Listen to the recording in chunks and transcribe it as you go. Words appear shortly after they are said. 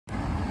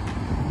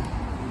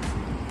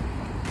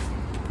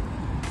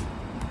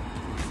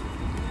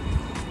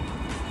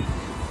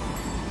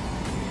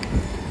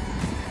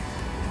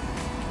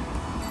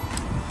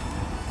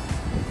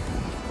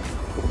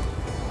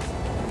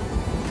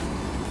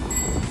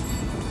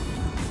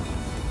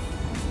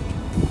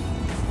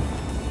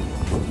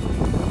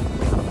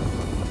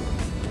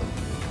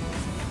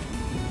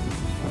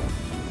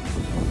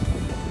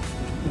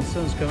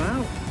come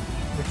out,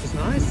 which is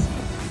nice.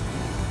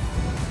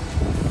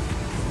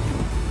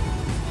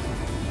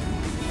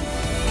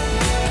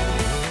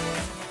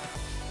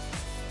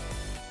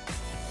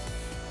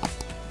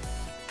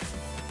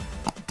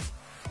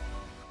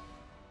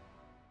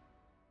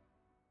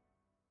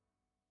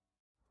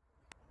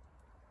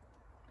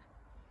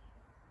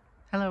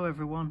 Hello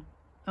everyone,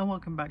 and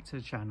welcome back to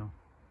the channel.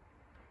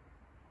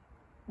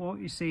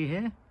 What you see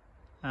here,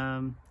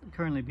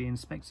 currently being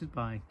inspected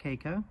by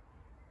Keiko,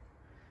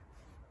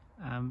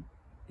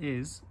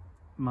 is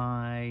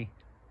my,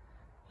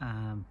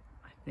 I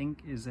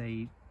think is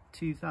a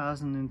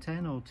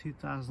 2010 or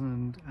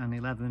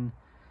 2011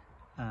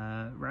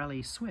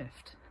 Raleigh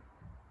Swift.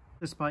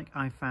 This bike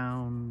I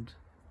found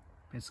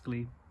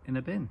basically in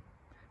a bin,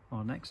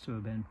 or next to a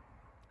bin.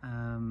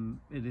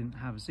 It didn't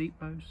have a seat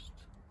post.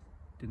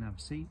 Didn't have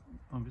a seat,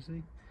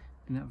 obviously.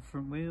 Didn't have a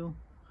front wheel.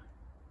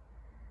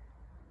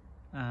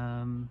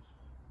 The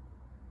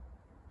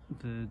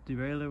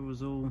derailleur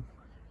was all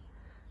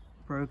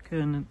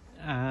broken,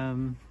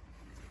 and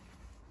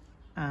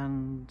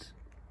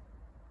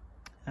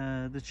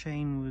the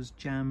chain was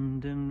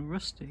jammed and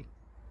rusty.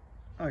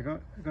 I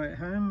got it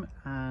home,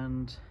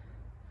 and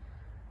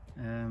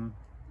a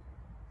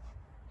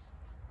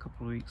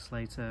couple of weeks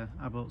later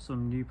I bought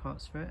some new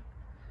parts for it,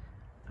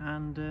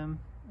 and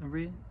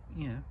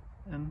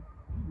and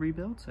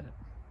rebuilt it.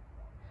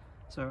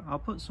 So I'll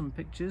put some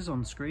pictures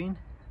on screen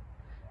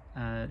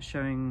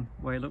showing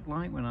what it looked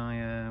like when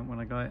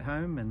I got it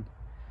home and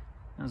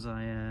as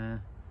I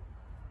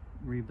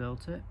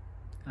rebuilt it.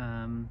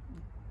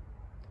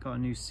 Got a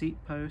new seat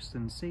post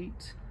and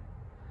seat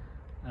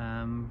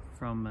from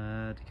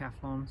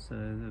Decathlon, so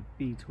the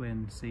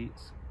B-twin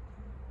seats,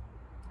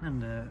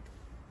 and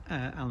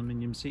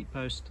aluminium seat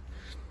post.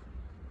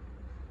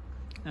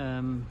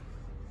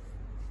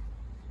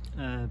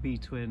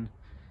 B-twin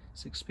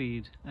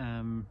 6-speed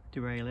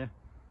derailleur.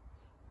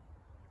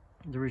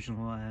 The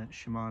original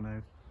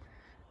Shimano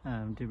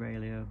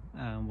derailleur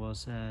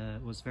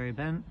was very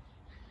bent.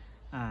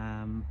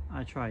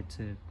 I tried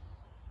to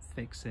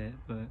fix it,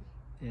 but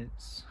it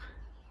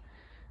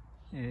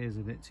is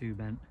a bit too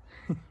bent.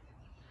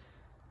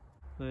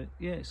 But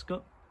yeah, it's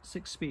got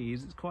 6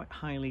 speeds. It's quite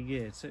highly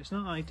geared, so it's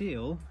not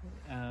ideal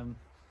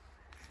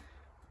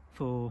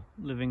for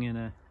living in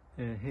a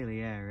hilly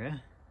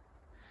area.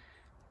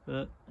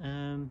 But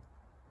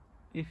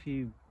if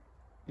you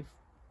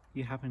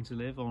happen to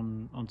live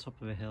on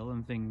top of a hill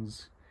and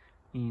things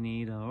you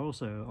need are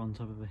also on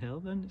top of a hill,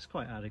 then it's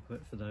quite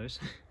adequate for those.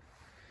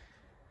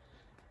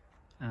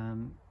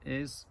 It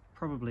is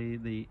probably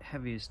the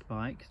heaviest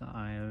bike that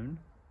I own,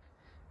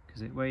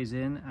 because it weighs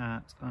in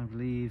at, I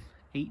believe,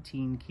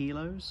 18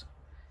 kilos.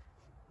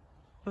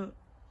 But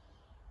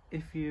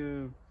if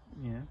you're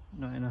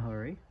not in a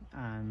hurry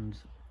and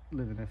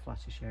live in a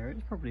flattish area,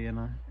 it's probably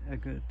a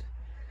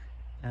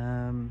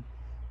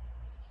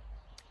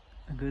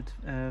good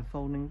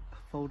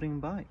folding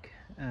bike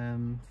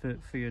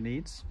for your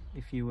needs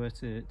if you were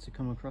to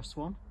come across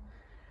one.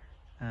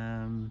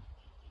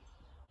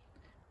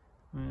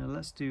 Well,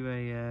 let's do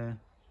a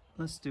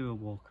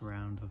walk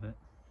around of it.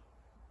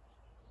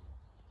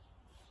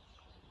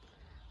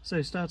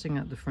 So starting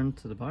at the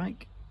front of the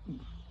bike,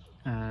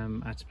 I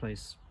had to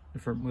place the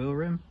front wheel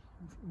rim,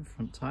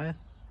 front tyre.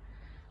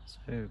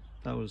 So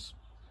that was,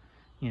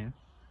 that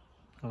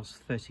was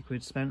 30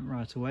 quid spent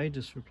right away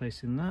just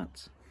replacing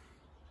that.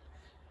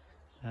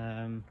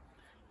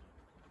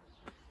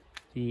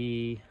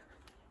 The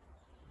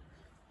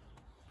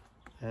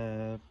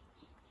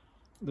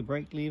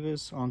brake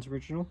levers aren't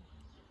original.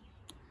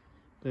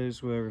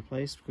 Those were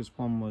replaced because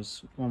one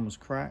was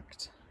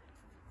cracked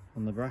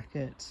on the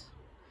bracket.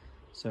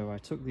 So I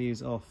took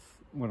these off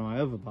one of my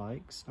other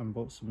bikes and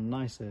bought some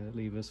nicer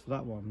levers for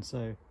that one.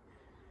 So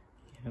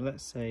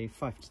let's say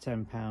 £5 to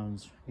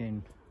 £10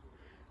 in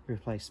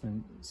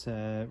replacement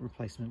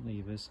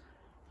levers.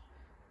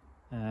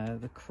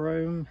 The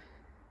chrome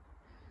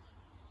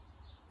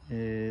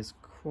is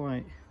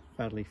quite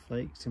badly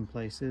flaked in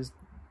places.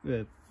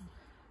 The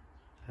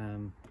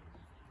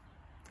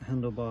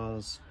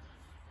handlebars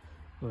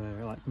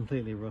were like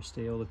completely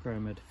rusty, all the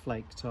chrome had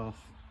flaked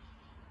off.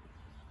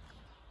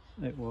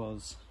 It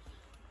was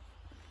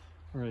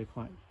really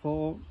quite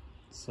poor,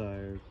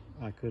 so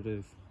I could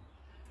have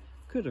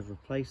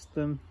replaced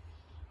them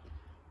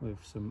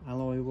with some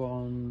alloy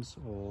ones,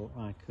 or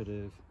I could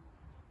have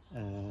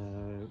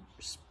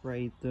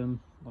sprayed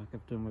them like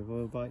I've done with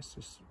other bikes,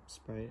 just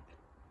spray it.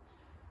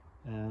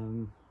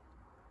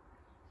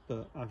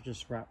 But I've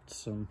just wrapped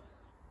some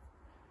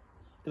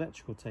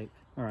electrical tape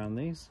around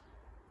these,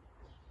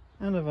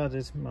 and I've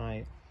added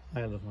my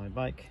I love my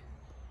bike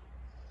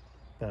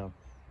bell,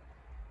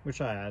 which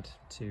I add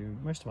to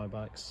most of my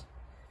bikes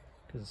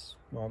because,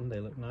 one, they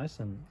look nice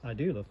and I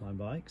do love my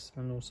bikes,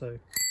 and also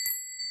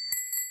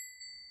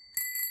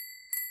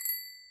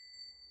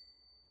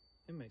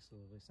it makes a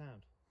lovely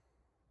sound.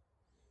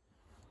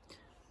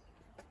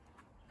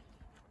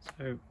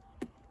 So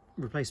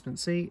replacement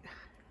seat,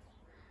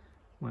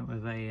 went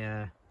with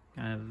a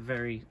kind of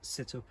very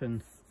sit up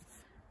and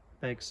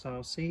beg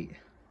style seat.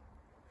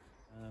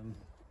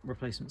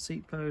 Replacement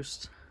seat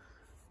post.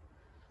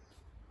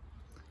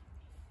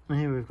 And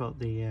here we've got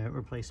the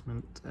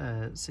replacement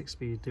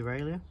 6-speed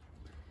derailleur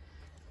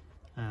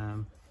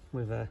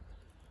with a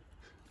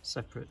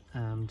separate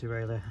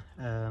derailleur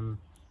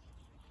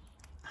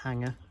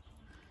hanger,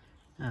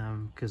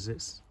 because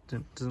it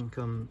doesn't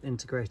come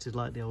integrated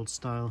like the old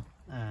style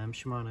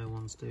Shimano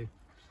ones do.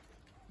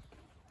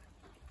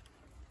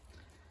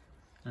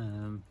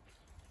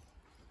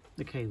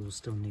 The cables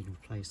still need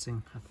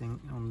replacing, I think,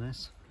 on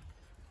this.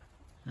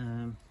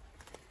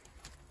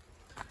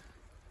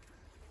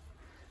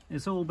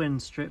 It's all been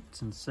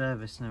stripped and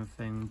serviced and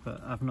everything, but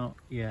I've not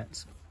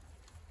yet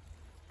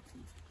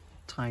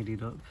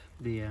tidied up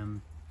the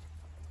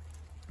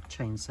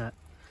chain set.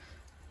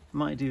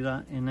 Might do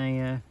that in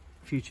a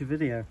future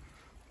video.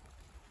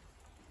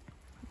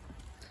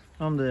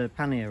 On the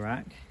pannier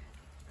rack,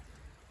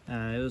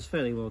 it was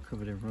fairly well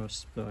covered in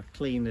rust, but I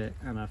cleaned it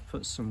and I've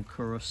put some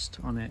crust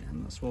on it,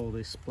 and that's what all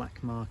these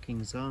black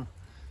markings are.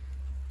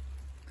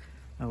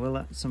 I will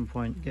at some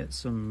point get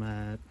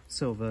some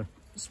silver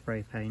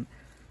spray paint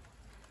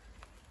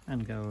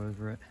and go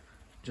over it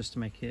just to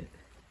make it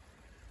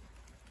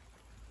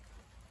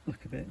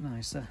look a bit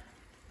nicer.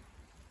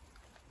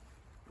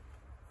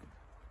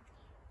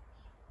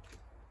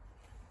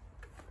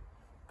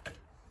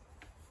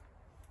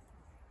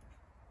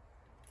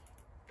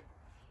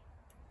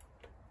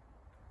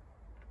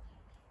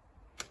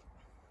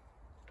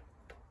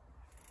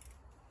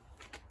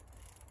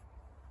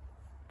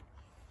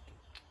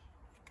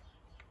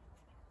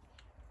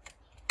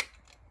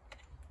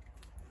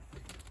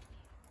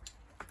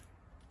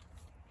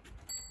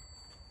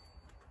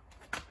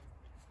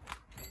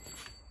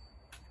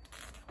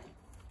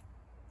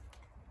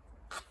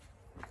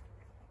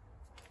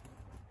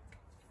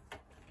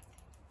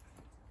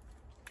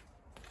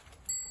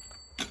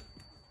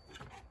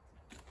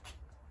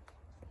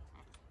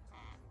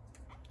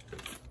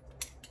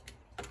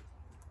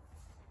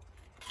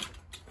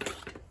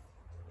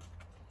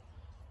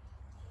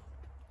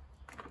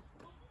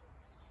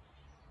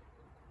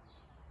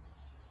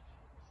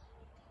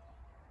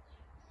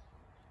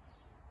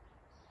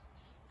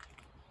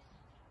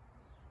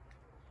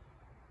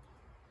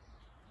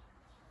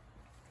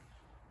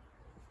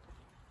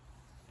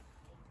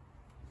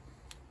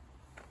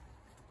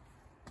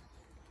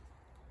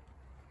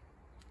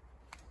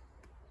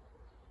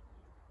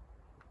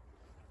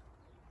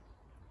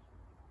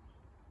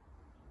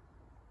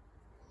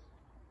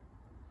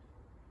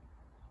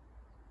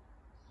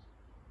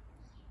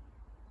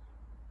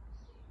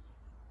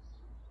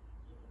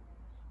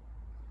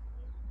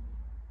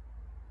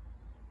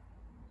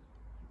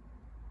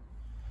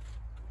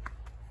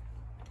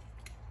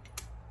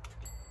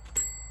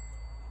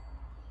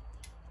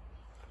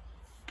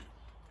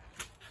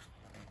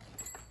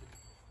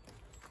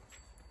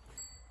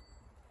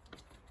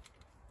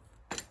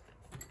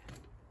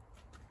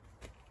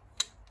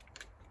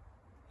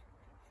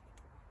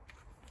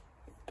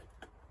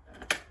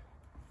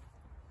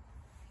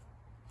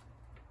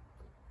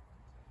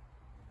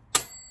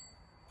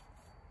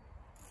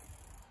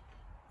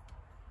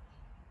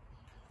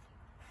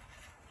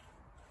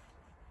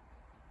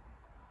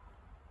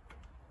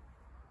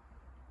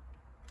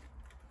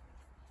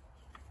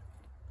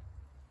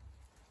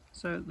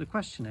 So the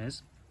question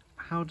is,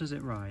 how does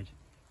it ride?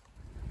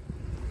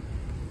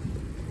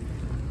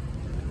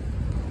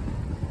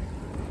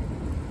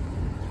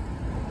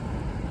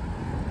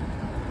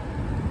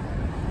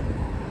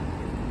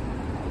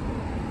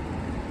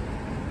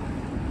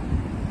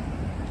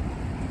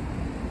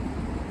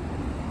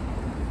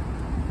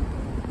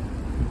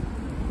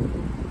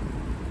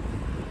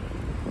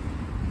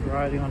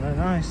 Riding on a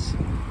nice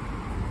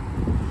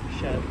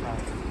shared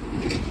path.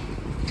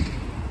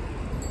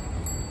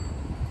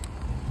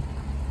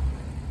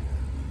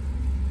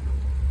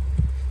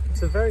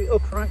 It's a very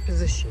upright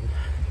position.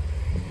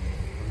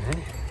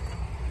 Okay.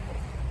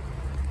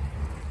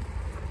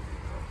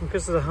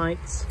 Because of the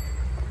height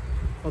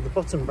of the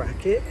bottom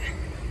bracket,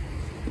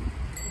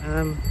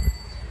 I'm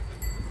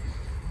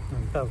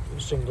belt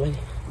was jingling.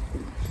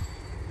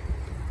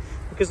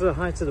 Because of the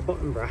height of the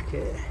bottom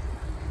bracket,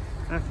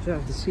 I have to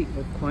have the seat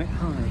look quite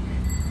high.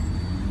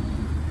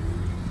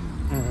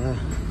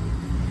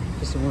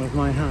 For someone of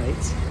my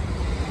height,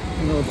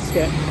 in order to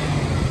get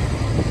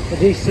a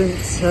decent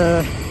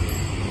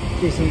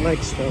leg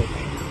stroke.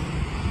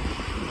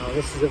 Oh,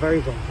 this is a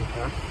very bumpy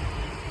path.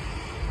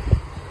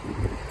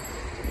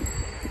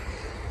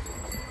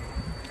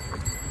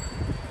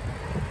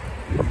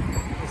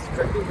 It's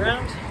tricky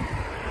ground.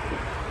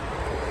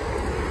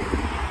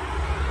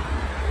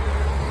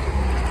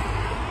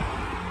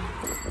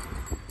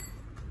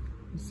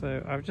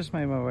 So I've just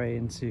made my way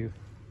into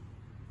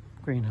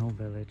Greenhill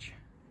Village.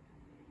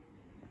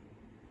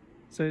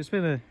 So it's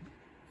been a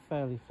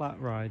fairly flat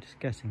ride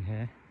getting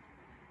here,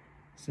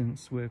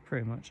 since we're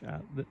pretty much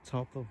at the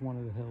top of one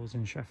of the hills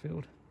in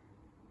Sheffield.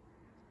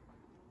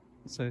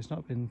 So it's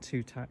not been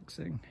too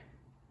taxing,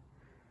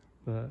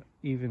 but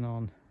even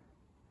on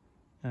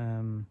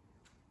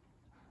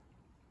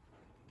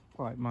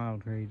quite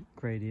mild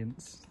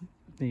gradients,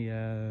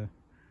 I've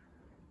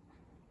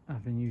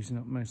been using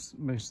up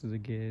most of the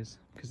gears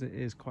because it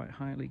is quite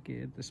highly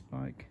geared, this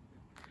bike.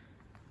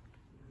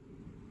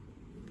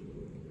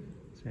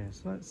 So yeah,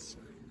 so let's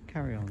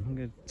carry on. I'm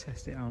going to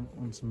test it out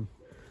on some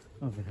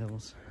other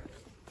hills,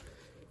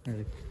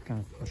 really kind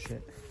of push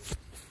it.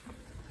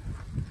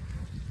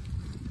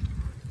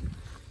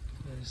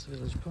 There's the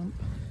village pump.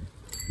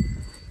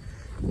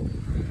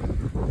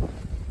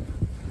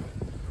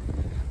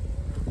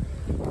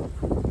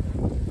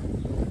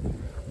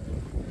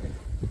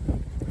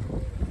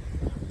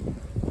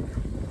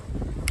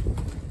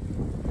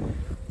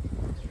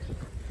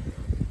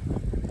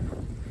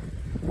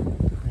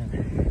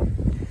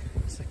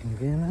 Second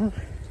gear now.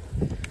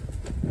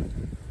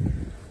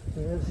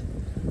 There's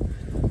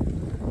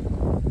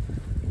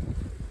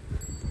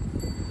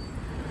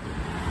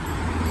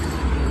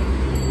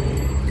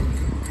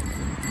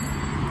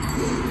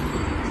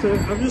so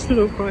I've just been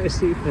up quite a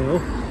steep hill,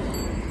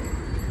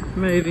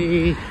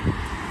 maybe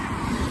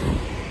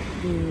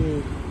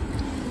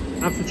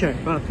I have to check,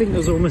 but I think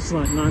there's almost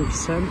like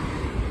 9%,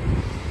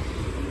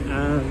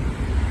 and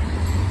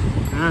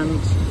I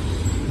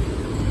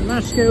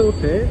managed to go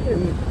up it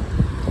in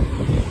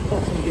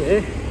bottom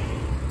gear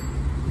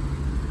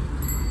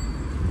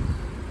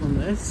on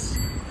this.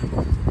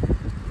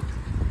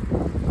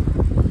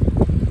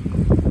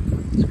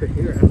 Let's go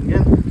here around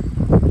again.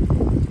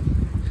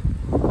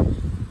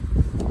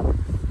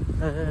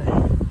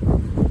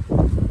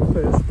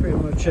 But it's pretty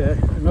much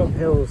an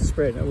uphill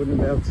sprint. I wouldn't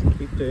be able to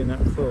keep doing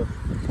that for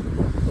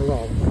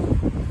long.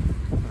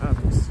 I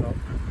have to stop.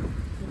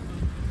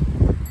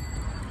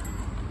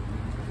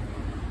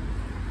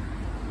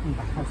 I'm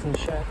back onto the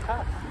shared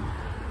path.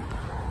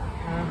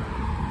 I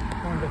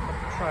wonder if I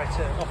could try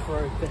to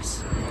off-road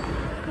this.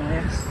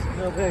 Yes, a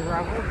little bit of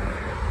gravel.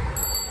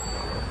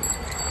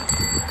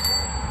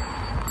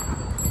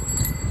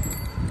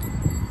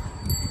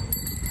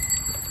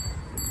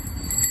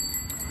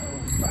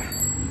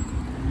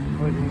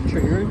 Avoiding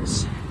tree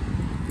roots.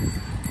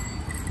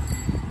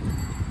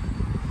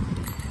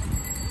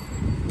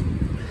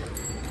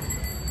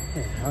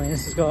 Yeah, I mean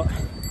this has got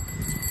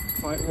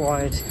quite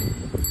wide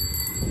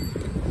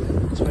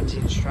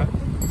 20-inch track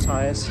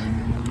tyres.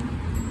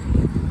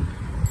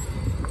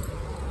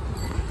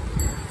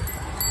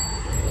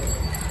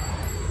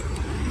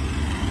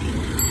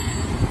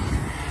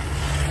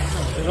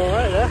 It's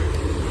alright there.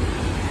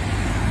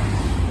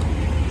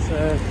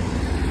 So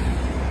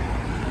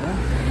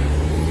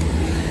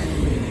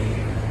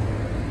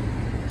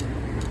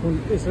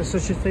is there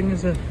such a thing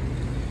as a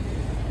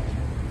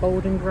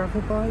folding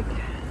gravel bike?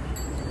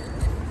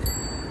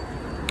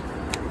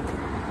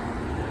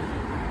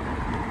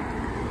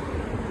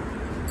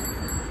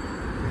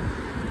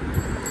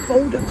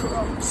 Folder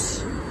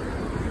cross.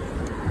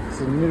 It's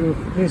a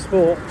new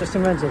sport just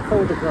invented.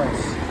 Folder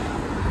cross.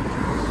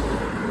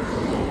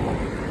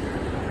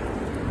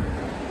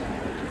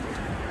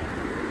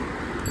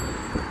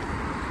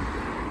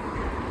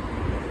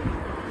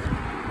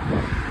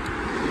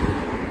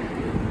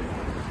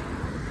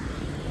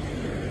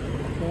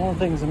 One of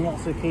the things I'm not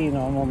so keen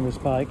on this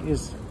bike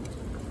is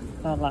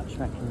that latch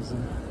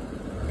mechanism,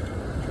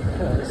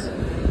 because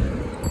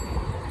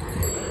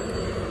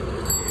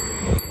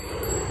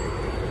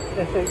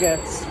if it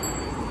gets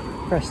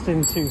pressed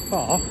in too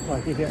far,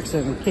 like if you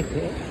accidentally kick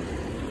it,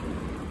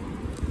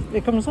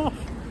 it comes off,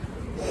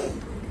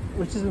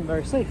 which isn't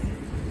very safe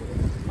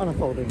on a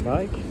folding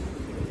bike.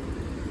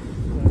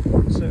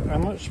 So I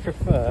much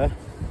prefer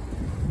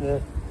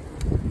the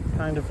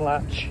kind of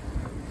latch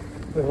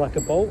with like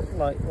a bolt,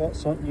 like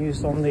what's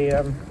used on the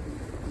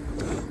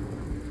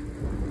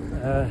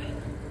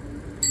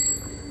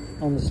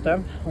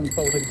stem, on the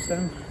folding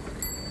stem.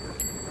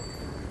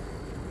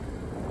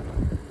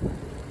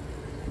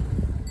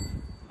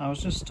 I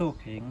was just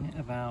talking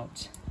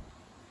about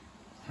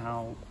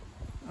how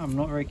I'm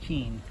not very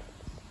keen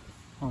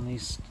on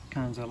these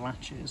kinds of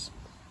latches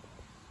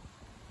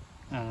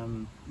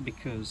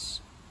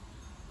because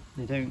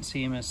they don't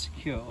seem as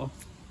secure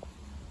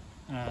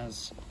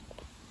as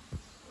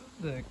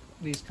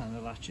these kind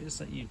of latches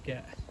that you'd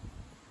get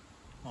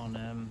on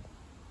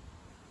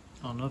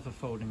other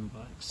folding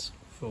bikes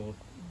for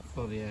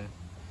the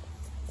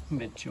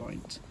mid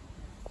joint.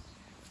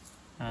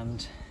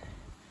 And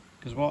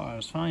because what I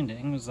was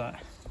finding was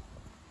that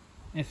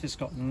if this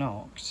got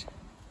knocked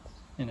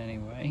in any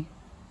way,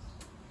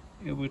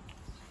 it would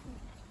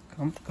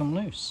come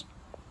loose.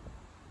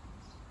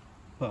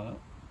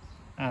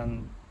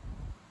 And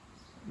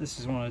this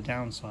is one of the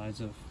downsides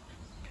of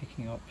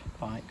picking up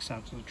bikes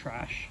out of the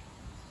trash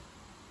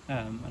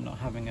and not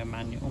having a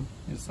manual,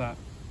 is that,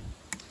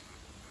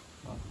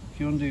 well, if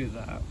you undo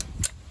that,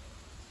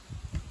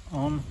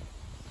 on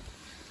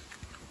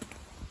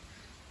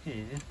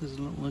here there's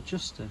a little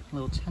adjuster, a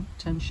little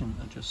tension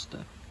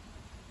adjuster.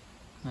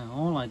 Now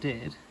all I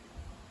did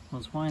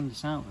was wind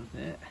this out a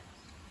bit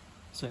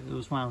so it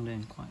was wound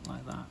in quite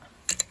like that,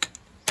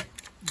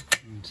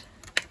 and you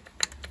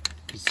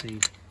can see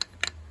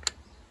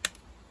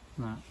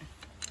that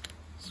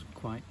it's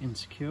quite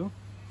insecure.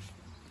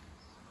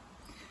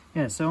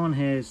 Yeah, so on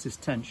here is this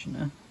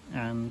tensioner,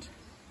 and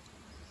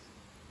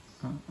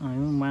I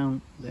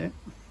unwound it,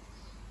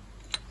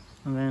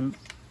 and then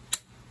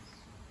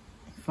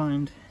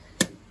find,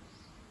 there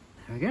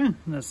we go,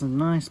 that's a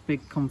nice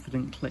big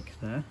confident click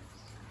there.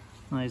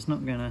 Now it's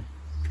not going to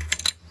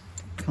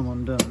come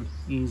undone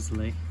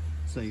easily,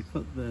 so you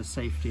put the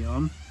safety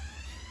on,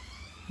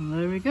 and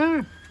there we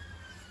go.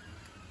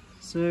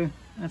 So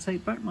I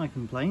take back my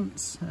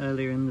complaints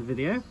earlier in the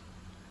video,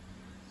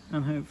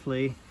 and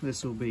hopefully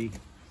this will be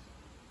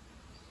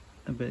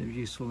a bit of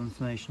useful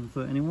information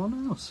for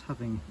anyone else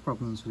having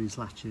problems with these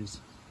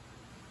latches.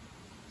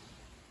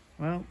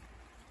 Well,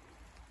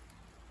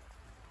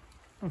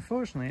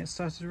 unfortunately it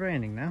started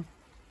raining now.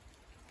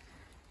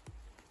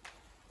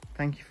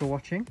 Thank you for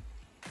watching.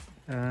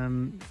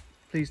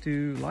 Please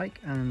do like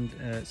and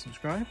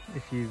subscribe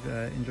if you've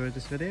enjoyed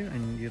this video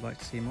and you'd like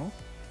to see more.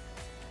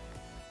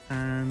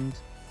 And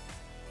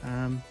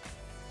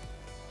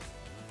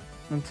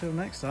until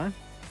next time,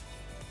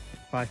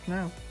 bye for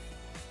now.